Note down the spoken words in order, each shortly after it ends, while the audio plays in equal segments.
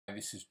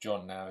This is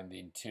John now in the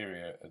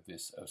interior of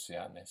this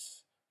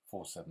Oceanis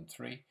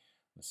 473.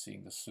 We're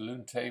seeing the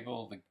saloon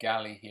table, the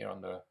galley here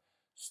on the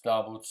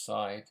starboard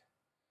side.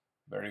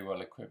 Very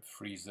well equipped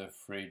freezer,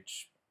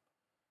 fridge,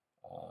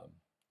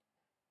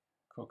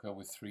 cooker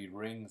with 3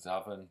 rings,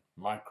 oven,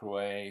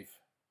 microwave.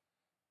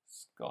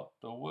 It's got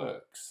the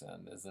works,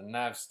 and there's a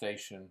nav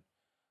station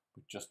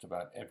with just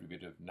about every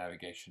bit of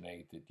navigation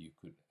aid that you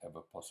could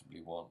ever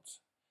possibly want,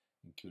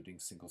 including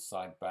single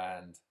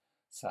sideband,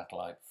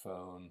 satellite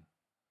phone,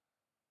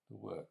 the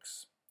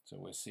works. So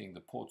we're seeing the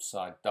port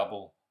side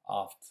double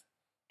aft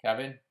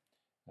cabin,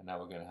 and now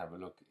we're going to have a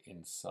look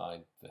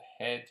inside the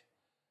head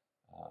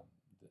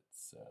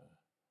that's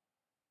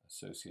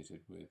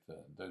associated with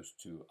those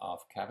 2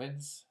 aft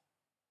cabins.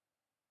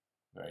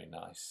 Very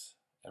nice.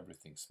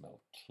 Everything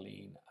smelled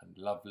clean and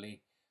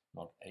lovely.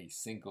 Not a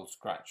single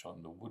scratch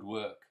on the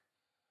woodwork.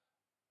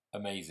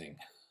 Amazing.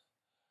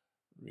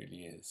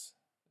 Really is.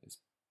 This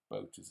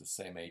boat is the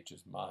same age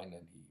as mine,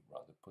 and he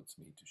rather puts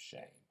me to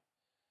shame.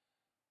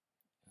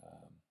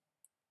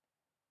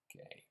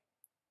 Okay.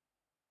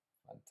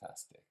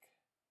 Fantastic.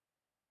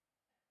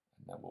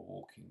 And now we're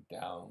walking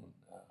down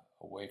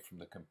away from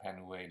the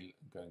companionway,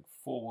 going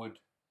forward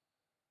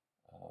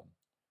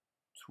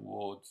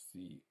towards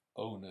the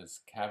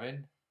owner's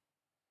cabin,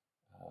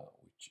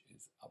 which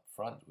is up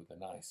front with a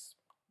nice,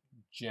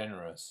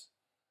 generous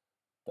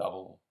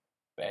double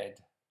bed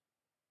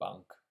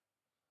bunk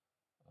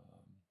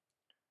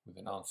with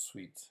an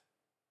ensuite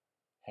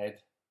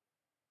head.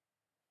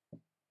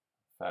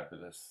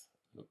 Fabulous.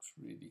 Looks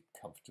really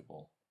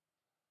comfortable.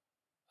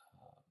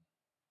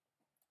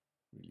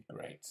 Really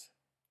great.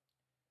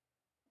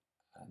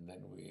 And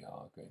then we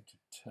are going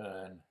to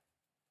turn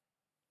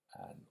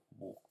and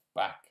walk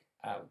back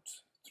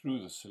out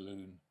through the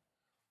saloon.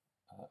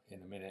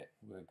 In a minute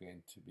we're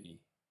going to be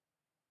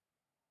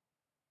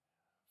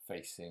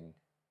facing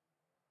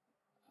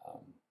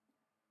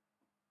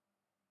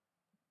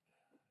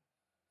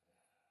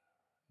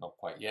not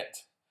quite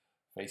yet,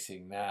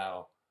 facing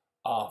now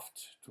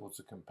aft towards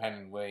the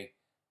companionway,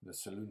 the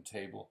saloon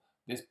table.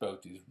 This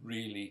boat is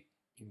really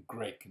in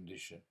great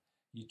condition.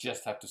 You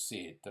just have to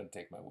see it, don't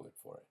take my word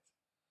for it.